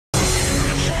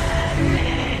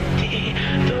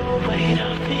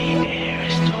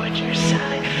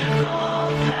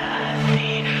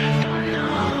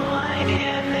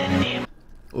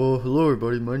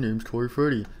name's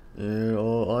Freddy, and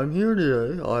I'm here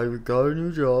today. I got a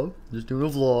new job, just doing a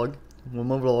vlog, one of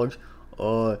my vlogs.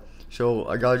 So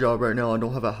I got a job right now. I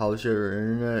don't have a house yet or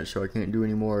internet, so I can't do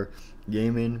any more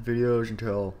gaming videos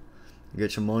until I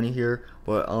get some money here.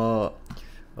 But I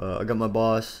got my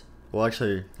boss. Well,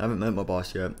 actually, I haven't met my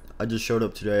boss yet. I just showed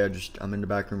up today. I'm in the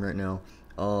back room right now.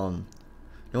 No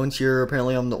one's here.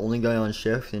 Apparently, I'm the only guy on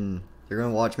shift, and they're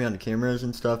gonna watch me on the cameras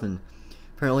and stuff. And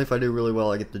apparently, if I do really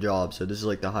well, I get the job. So this is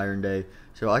like the hiring day,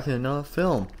 so I can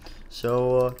film.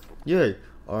 So yay!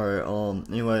 All right.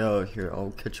 Anyway, here,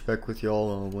 I'll catch back with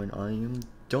y'all when I am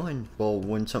done. Well,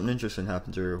 when something interesting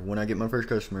happens, or when I get my first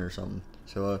customer or something.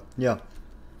 So yeah.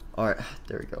 All right.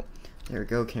 There we go. There we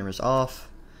go. Camera's off.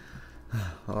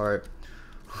 All right.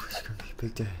 It's gonna be a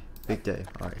big day. Big day.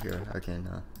 All right. Here, I can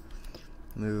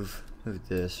move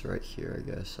this right here, I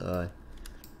guess.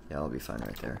 Yeah, I'll be fine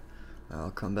right there.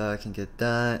 I'll come back and get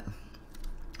that.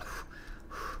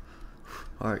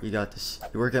 Alright, you got this.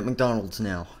 You work at McDonald's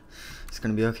now. It's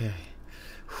gonna be okay.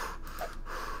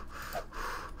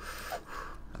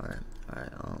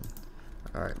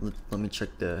 Alright, let me check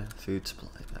the food supply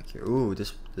back here. Ooh,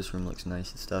 this room looks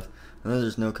nice and stuff. I know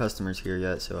there's no customers here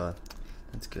yet, so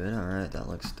that's good. Alright,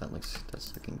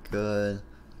 that's looking good.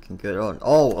 Looking good.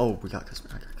 Oh, we got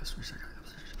customers. I got customers.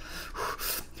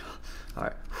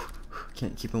 Alright.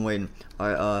 Can't keep them waiting.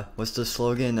 Alright, what's the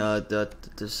slogan?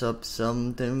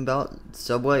 Something about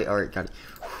Subway? Alright, got it.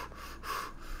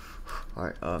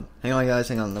 Alright, hang on guys,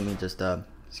 hang on, let me just,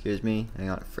 excuse me, hang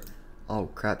on. Oh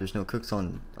crap, there's no cooks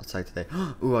outside today.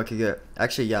 Ooh, I could get,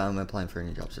 actually, yeah, I'm applying for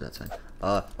any job, so that's fine.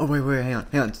 Oh, wait, hang on.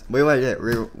 Wait right there.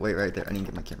 I need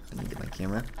to get my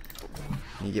camera.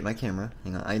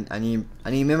 Hang on, I need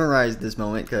to memorize this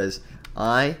moment, because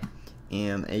I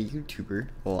am a YouTuber.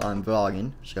 Well, I'm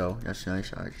vlogging, so that's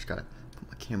nice. I just gotta put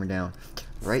my camera down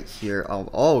right here.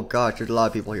 Oh gosh, there's a lot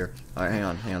of people here. Alright, hang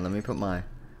on. Let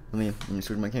me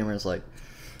switch my camera. It's like,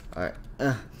 alright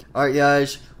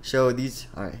guys. So these,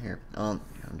 alright here. I'm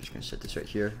just gonna set this right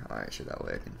here. Alright, so that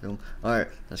way I can film. Alright,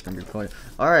 that's gonna be recorded.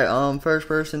 Alright, first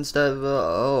person step.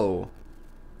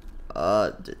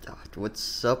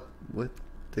 What's up with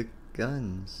the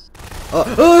guns?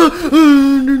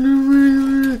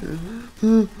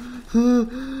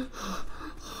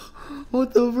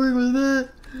 What the frick was that?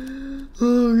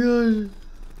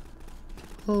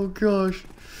 Oh gosh.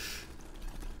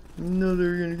 No,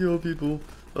 they're gonna kill people.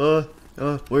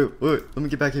 Wait, let me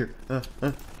get back here.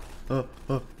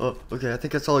 Okay, I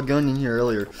think I saw a gun in here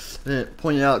earlier. I didn't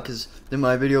point it out because then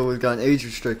my video would have gotten age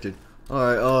restricted.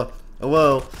 Alright,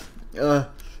 well,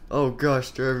 oh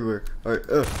gosh, they're everywhere. Alright,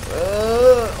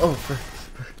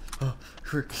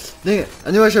 dang it,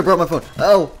 I knew I should have brought my phone.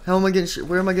 Oh,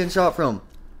 where am I getting shot from?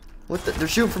 What the, they're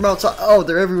shooting from outside. Oh,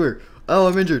 they're everywhere. Oh,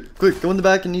 I'm injured. Quick, go in the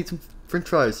back and eat some french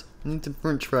fries. I need some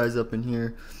french fries up in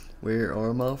here. Where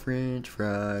are my french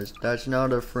fries? That's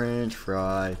not a french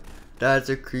fry. That's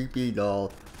a creepy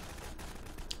doll.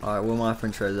 Alright, where are my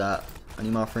french fries at? I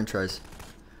need my french fries.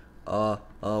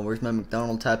 Where's my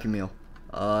McDonald's Happy Meal?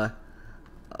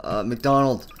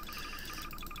 McDonald's.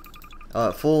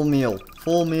 Full meal.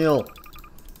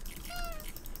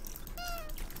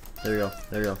 There you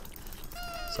go.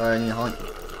 Sorry, I need a honk.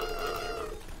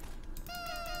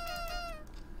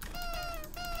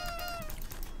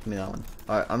 Give me that one.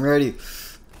 Alright, I'm ready.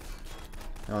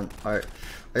 Alright.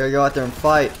 I gotta go out there and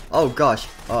fight. Oh gosh.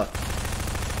 Oh,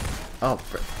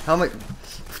 how am I?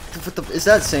 What the? Is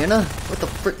that Santa? What the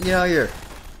frick? Get out of here.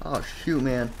 Oh shoot,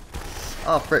 man.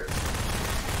 Oh frick.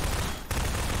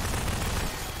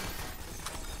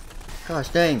 Gosh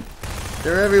dang.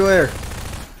 They're everywhere.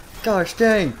 Gosh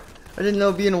dang. I didn't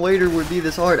know being a waiter would be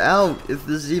this hard. Ow, if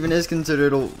this even is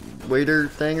considered a waiter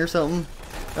thing or something.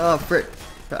 Oh frick.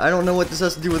 I don't know what this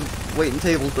has to do with waiting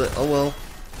tables, but oh well.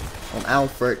 Ow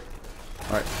frick.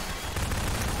 Alright.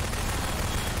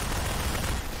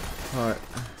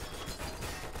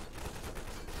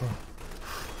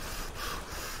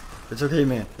 It's okay,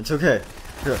 man. It's okay.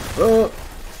 Here.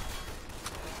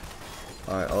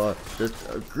 Alright, just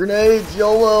grenades,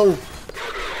 YOLO!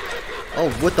 Oh,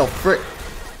 what the frick?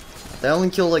 They only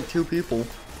killed like 2 people.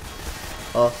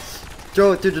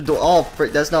 Throw it through the door. Oh,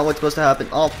 frick, that's not what's supposed to happen.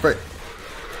 Oh, frick.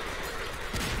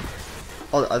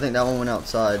 Oh, I think that one went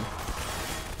outside.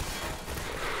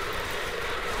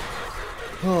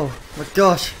 Oh, my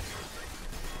gosh.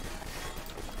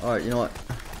 Alright, you know what?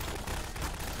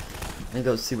 Let me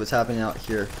go see what's happening out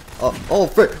here. Oh,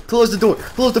 frick. Close the door.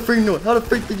 Close the freaking door. How the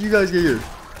frick did you guys get here?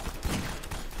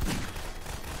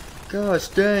 Gosh,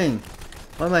 dang.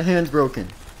 Why are my hands broken?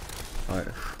 Alright.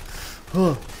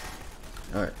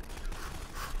 Alright.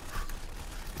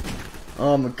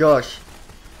 Oh my gosh.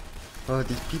 Oh,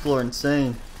 these people are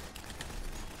insane.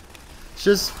 It's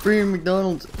just free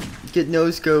McDonald's. Get no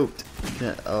scoped.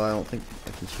 Oh, I don't think I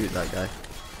can shoot that guy.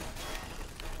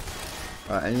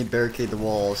 Alright, I need to barricade the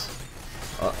walls.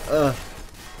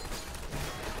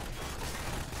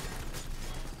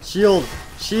 Shield!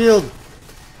 Shield!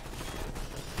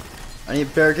 I need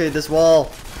to barricade this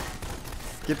wall.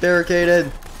 Get barricaded.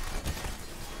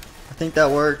 I think that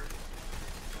worked.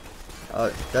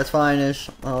 That's fine-ish.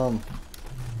 I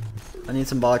need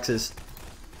some boxes.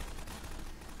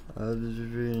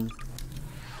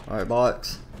 Alright,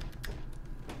 box.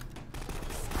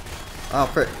 Oh,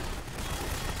 frick.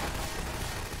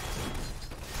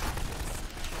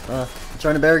 I'm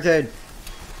trying to barricade.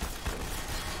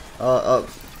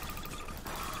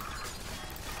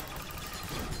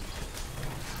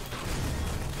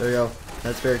 There we go.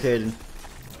 That's barricaded.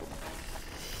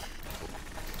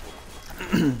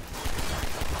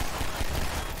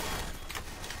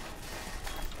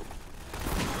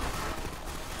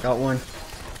 Got one.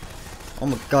 Oh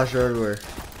my gosh, they're everywhere.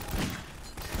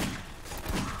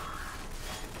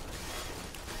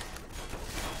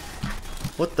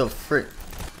 What the frick?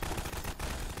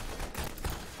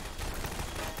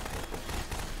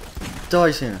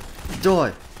 Die, Santa.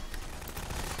 Die!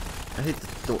 I hate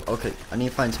the door. Okay, I need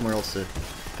to find somewhere else to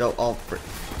go. Oh, frick.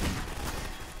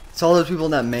 It's all those people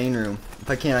in that main room. If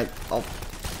I can't, I'll...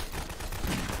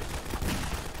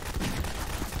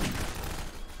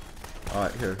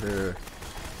 Alright, here.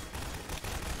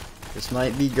 This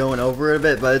might be going over it a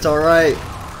bit, but it's alright.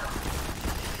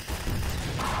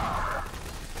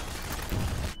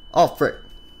 Oh, frick.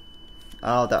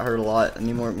 Oh, that hurt a lot. I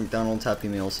need more McDonald's Happy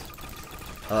Meals.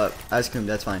 Ice cream,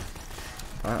 that's fine.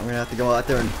 Alright, I'm gonna have to go out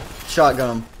there and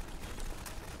shotgun them.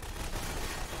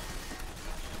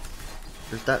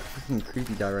 There's that freaking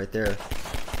creepy guy right there.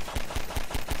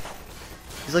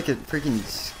 He's like a freaking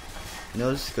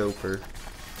nose scoper.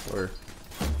 Or...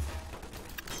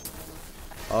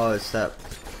 Oh, it's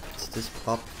this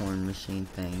popcorn machine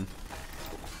thing.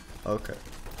 Okay.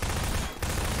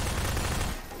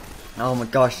 Oh my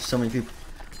gosh, there's so many people.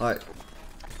 Alright.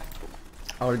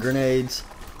 All the grenades.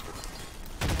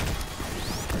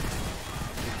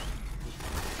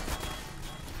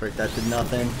 Frick, that did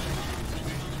nothing.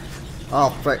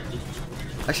 Oh, frick.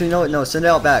 Actually, no, no, send it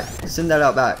out back. Send that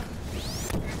out back.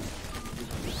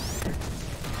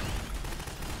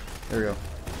 There we go.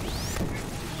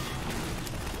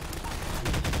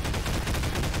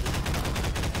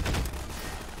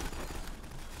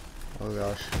 Oh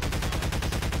gosh.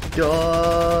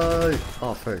 Die!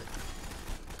 Oh, frick.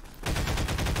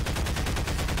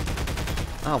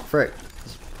 Oh, frick.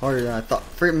 It's harder than I thought.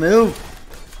 Frick, move!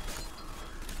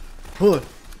 Huh.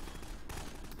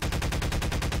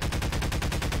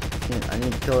 I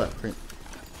need to kill that frick.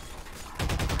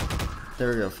 There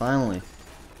we go, finally.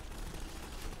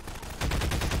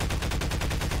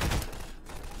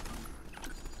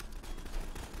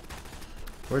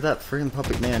 Where'd that freaking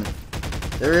puppet man?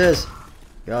 There he is!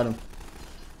 Got him.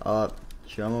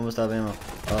 Shoot, I'm almost out of ammo.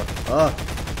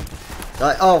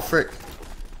 Die. Oh, frick.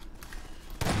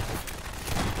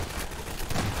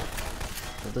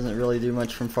 That doesn't really do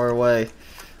much from far away.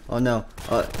 Oh no.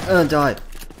 Die.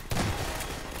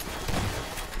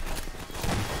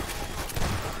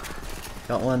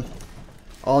 Got one.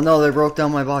 Oh no, they broke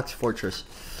down my box fortress.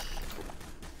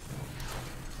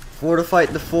 Fortify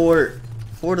the fort.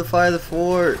 Fortify the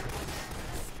fort.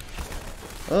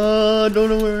 I don't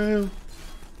know where I am.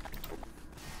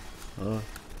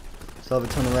 Still have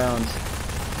a ton of rounds.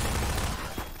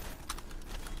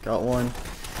 Got one.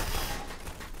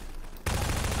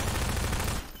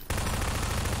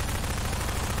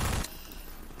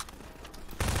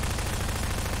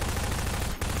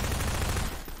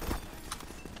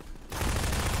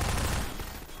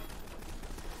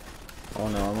 Oh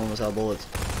no, I'm almost out of bullets.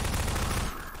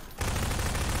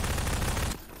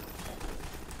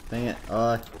 Dang it.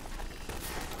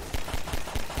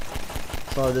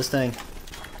 Saw this thing.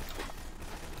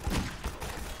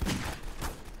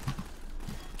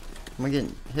 Am I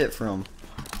getting hit from?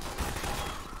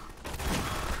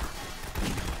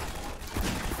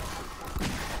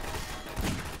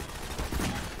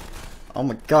 Oh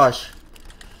my gosh.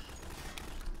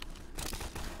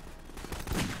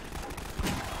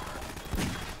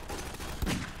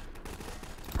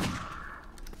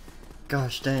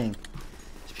 Gosh dang.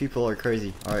 These people are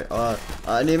crazy. Alright,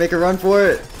 I need to make a run for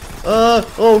it.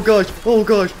 Oh gosh,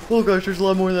 there's a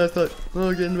lot more than I thought.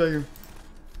 Oh, get in the back here.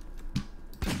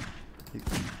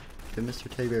 Good Mr.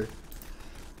 Teddy Bear.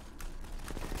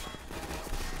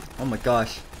 Oh my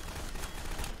gosh.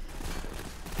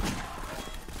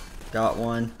 Got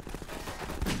one.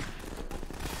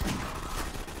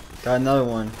 Got another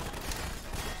one.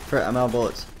 Frick, I'm out of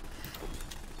bullets.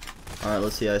 Alright,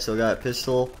 let's see. I still got a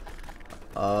pistol.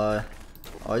 Oh,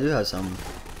 I do have some.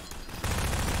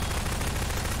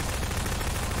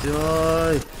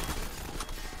 Die!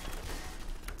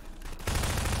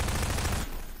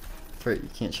 Frick, you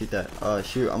can't shoot that.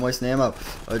 Shoot, I'm wasting ammo.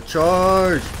 A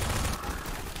charge!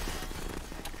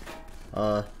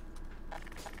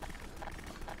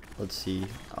 Let's see.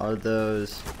 Are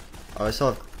those... Oh, I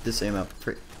still have this ammo.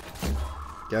 Frick.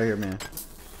 Get out of here, man.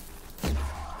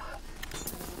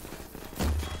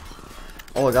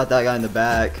 Oh, I got that guy in the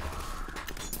back.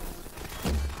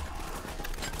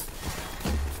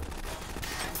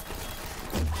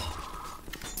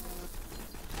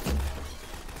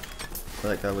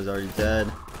 That guy was already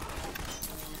dead.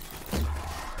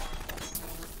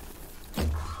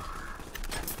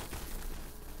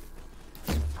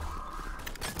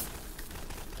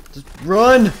 Just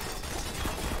run!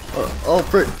 Oh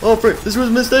frick! Oh frick! This was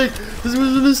a mistake! This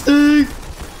was a mistake!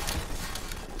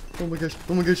 Oh my gosh!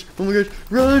 Oh my gosh! Oh my gosh!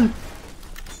 Run!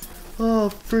 Oh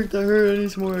frick! That hurt. I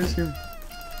need some more ice cream.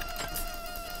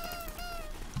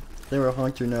 They were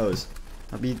honk your nose.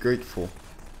 I'll be grateful.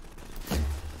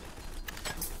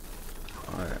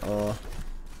 Alright,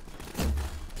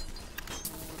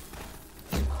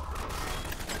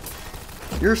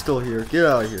 you're still here. Get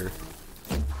out of here.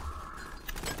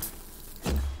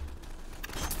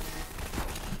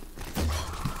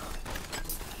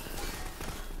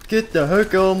 Get the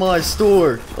heck out of my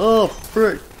store. Oh,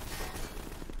 frick.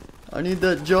 I need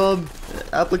that job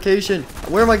application.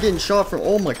 Where am I getting shot from?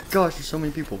 Oh my gosh, there's so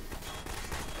many people.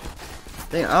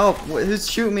 Dang, ow. Who's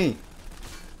shooting me?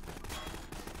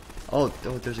 Oh,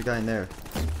 there's a guy in there.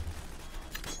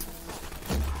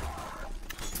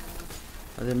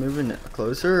 Are they moving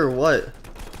closer or what?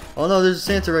 Oh no, there's a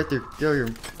Santa right there. Get over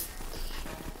here.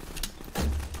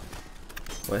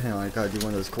 Wait, hang on, I gotta do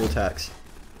one of those cool attacks.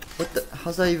 What the?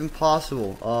 How's that even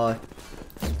possible?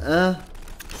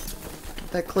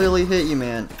 That clearly hit you,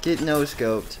 man. Get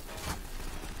no-scoped.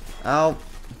 Ow.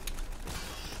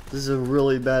 This is a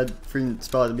really bad freaking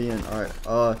spot to be in. Alright,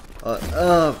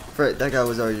 frick, that guy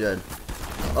was already dead.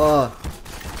 Oh,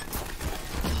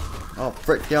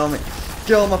 frick, get on me.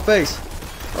 Get on my face.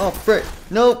 Oh, frick,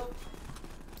 nope.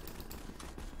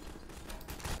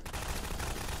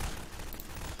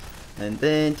 And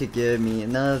then to give me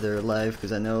another life,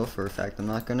 because I know for a fact I'm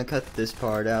not going to cut this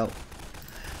part out.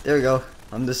 There we go.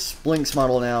 I'm the Splinks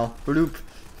model now. Bloop.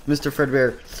 Mr.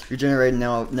 Fredbear, you're generated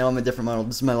now. Now I'm a different model.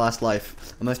 This is my last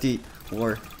life. I must eat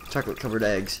more chocolate covered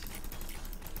eggs.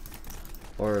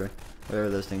 Or whatever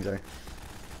those things are.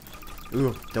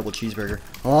 Ooh, double cheeseburger.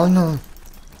 Oh no!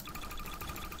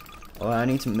 Oh, I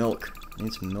need some milk. I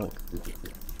need some milk.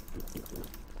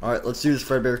 Alright, let's do this,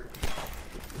 Fredbear.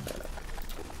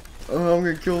 Oh, I'm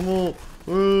gonna kill them all.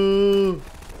 Oh.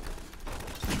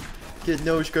 Get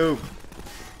no scope.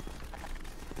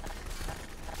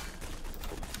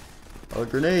 Oh,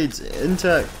 grenades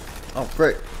intact. Oh,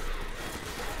 frick.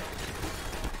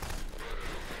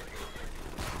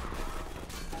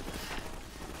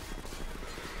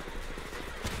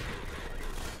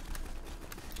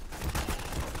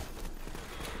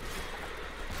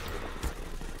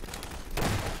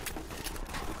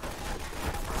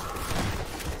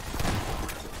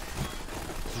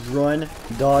 Run,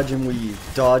 dodge, and weave.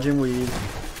 Dodge and weave.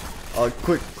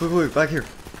 Quick, back here.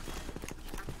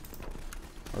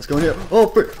 Let's go in here. Oh,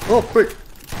 frick. Oh, frick.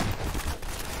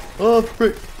 Oh,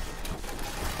 frick.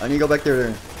 I need to go back there.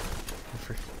 Oh,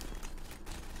 frick.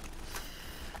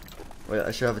 Wait,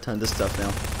 I should have a ton of this stuff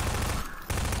now.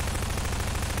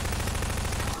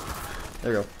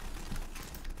 There we go.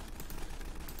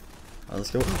 Alright,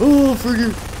 let's go. Oh, frick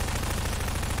you.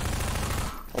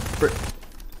 Oh, frick.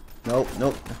 Nope,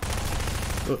 nope.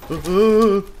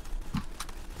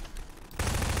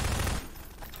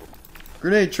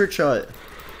 Grenade trick shot.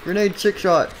 Grenade trick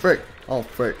shot. Frick. Oh,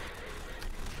 frick.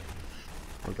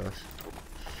 Oh, gosh.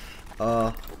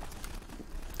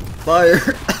 Fire.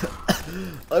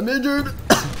 I'm injured.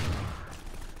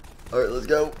 Alright, let's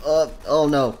go. Oh,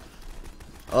 no.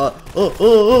 I'm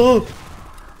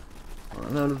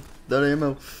out of that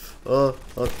ammo.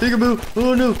 Peekaboo.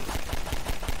 Oh, no.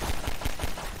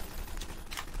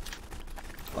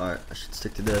 Alright, I should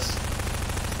stick to this.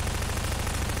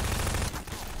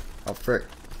 Oh, frick.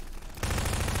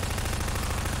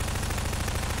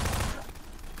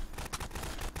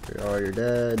 You're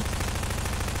dead.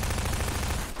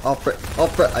 Oh, frick. Oh,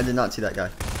 frick. I did not see that guy.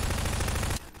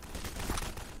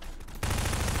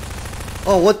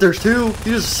 Oh, what? There's two?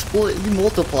 You just split. You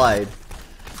multiplied.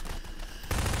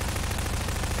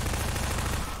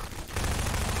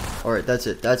 Alright, that's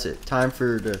it. That's it. Time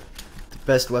for the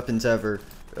best weapons ever.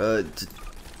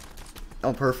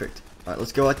 Oh, perfect. Alright,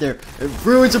 let's go out there and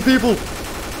ruin some people!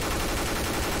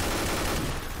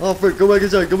 Oh, frick, go back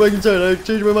inside, go back inside. I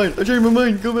changed my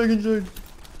mind, go back inside.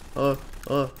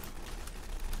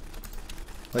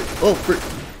 Wait, oh, frick.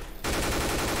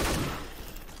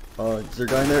 Is there a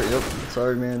guy in there? Yep,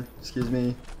 sorry, man. Excuse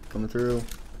me. Coming through.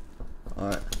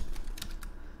 Alright.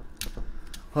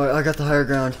 Alright, I got the higher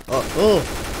ground. Oh!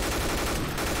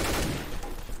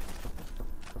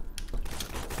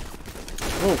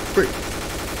 Oh, frick.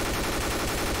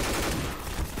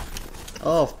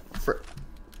 Oh, frick.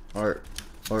 Alright.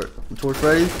 Alright, I'm towards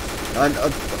Freddy.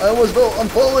 I almost fell. I'm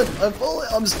falling.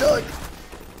 I'm stuck.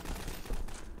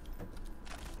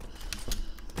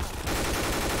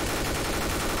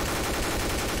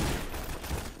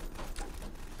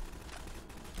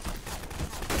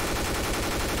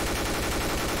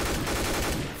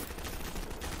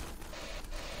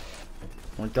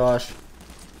 Oh my gosh.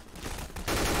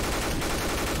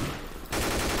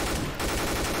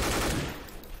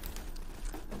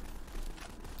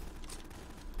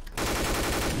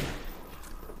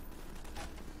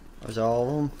 Is that all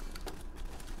of them?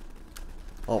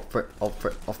 Oh frick, oh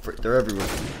frick, oh frick, they're everywhere.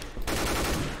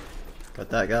 Got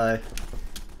that guy.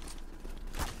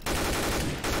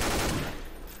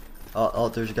 Oh,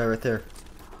 there's a guy right there.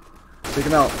 Take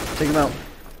him out, take him out.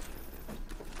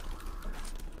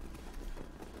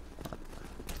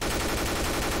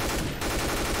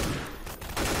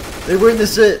 They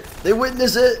witness it! They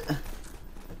witness it!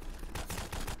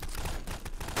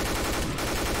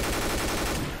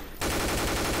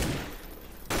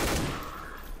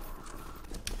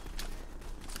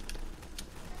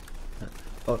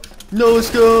 Oh, no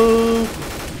scope!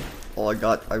 Oh,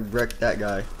 I wrecked that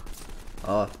guy.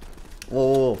 Whoa,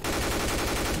 whoa, whoa.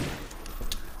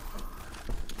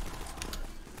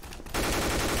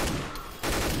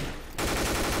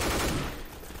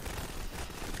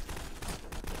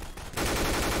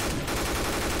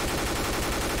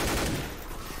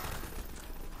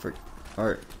 Frick.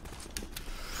 Alright.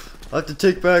 I have to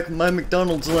take back my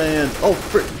McDonald's land. Oh,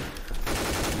 frick.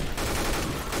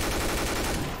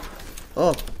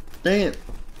 Oh, dang it.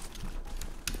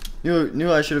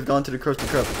 Knew I should have gone to the Krusty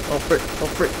Krab. Oh, frick. Oh,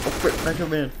 frick. Oh, frick. Back up,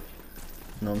 man.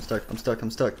 No, I'm stuck. I'm stuck.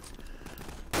 I'm stuck.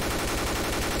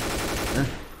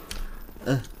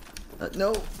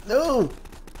 No. No.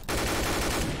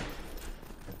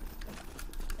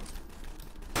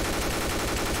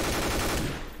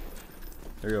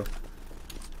 There you go.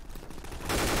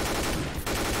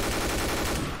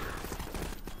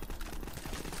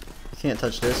 You can't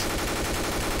touch this.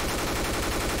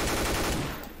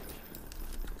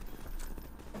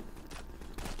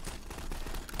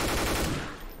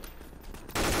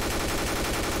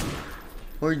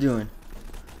 What are you doing?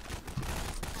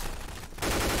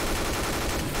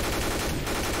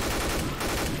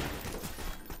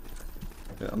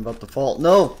 Yeah, I'm about to fall.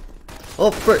 No!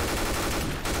 Oh, frick!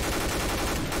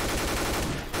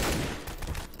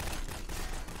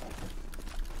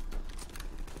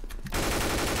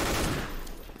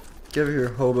 Get over here,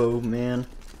 hobo man.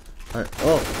 Alright,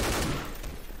 oh!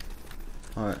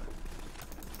 Alright.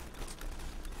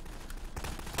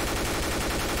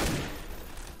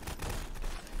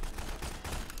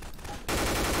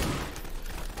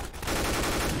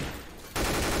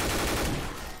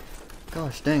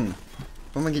 Gosh dang.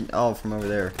 Where am I getting? Oh, from over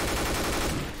there.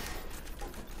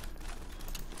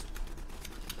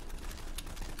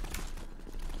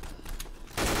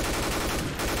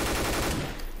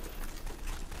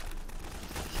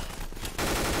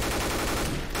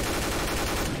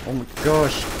 Oh my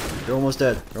gosh. You're almost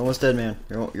dead. You're almost dead, man.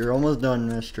 You're almost done,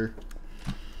 mister.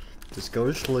 Just go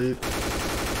to sleep.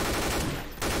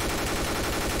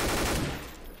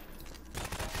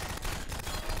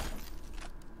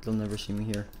 They'll never see me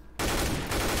here.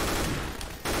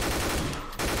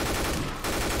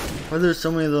 Why are there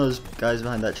so many of those guys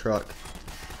behind that truck?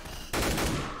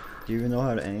 Do you even know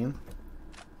how to aim?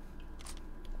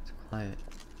 It's quiet.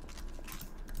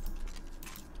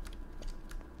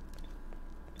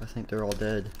 I think they're all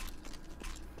dead.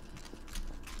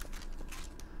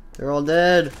 They're all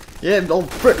dead! Yeah, oh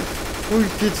frick! What are you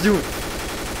kids doing?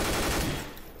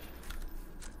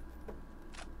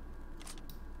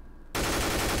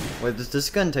 Wait, does this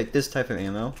gun take this type of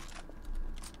ammo?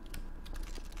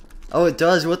 Oh, it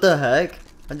does? What the heck?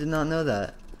 I did not know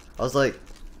that. I was like,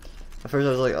 at first I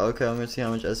was like, okay, I'm gonna see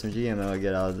how much SMG ammo I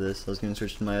get out of this. I was gonna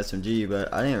switch to my SMG,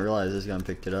 but I didn't realize this gun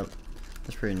picked it up.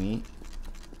 That's pretty neat.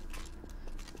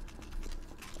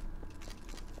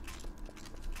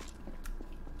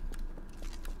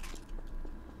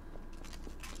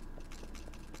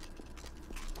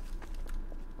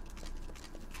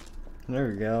 There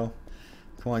we go.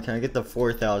 Come on, can I get the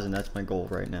 4,000? That's my goal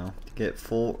right now. To get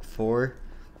full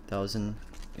 4,000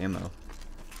 ammo.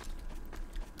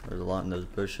 There's a lot in those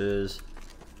bushes.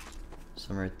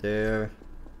 Some right there.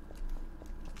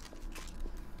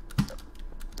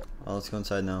 Oh, let's go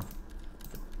inside now.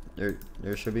 There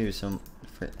should be some.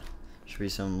 Should be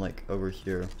some like over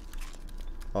here.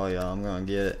 Oh yeah, I'm gonna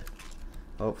get it.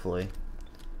 Hopefully.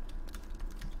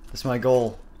 That's my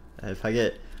goal. If I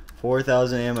get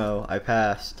 4,000 ammo, I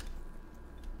passed.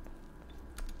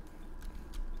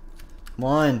 Come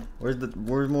on,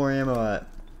 where's more ammo at? I'm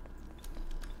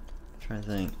trying to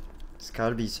think. There's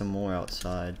gotta be some more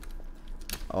outside.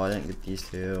 Oh, I didn't get these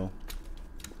two.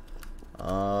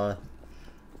 Oh,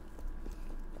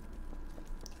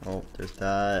 there's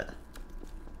that.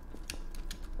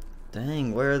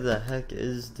 Dang, where the heck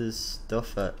is this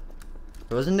stuff at?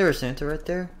 Wasn't there a Santa right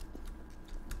there?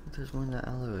 There's one in the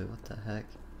alleyway. What the heck?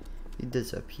 He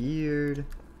disappeared.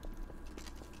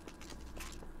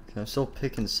 Okay, I'm still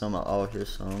picking some out. Oh,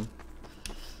 here's some.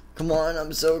 Come on,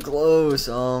 I'm so close.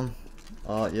 Oh,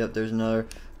 yep, there's another.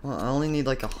 Well, I only need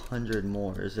like 100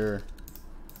 more. Is there?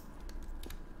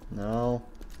 No.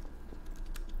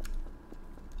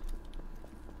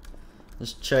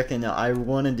 Just checking out. I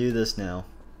want to do this now.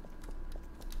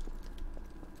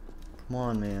 Come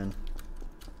on, man.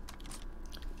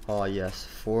 Oh yes,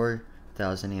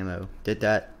 4,000 ammo. Did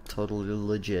that. Totally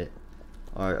legit.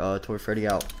 Alright, Toy Freddy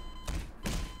out.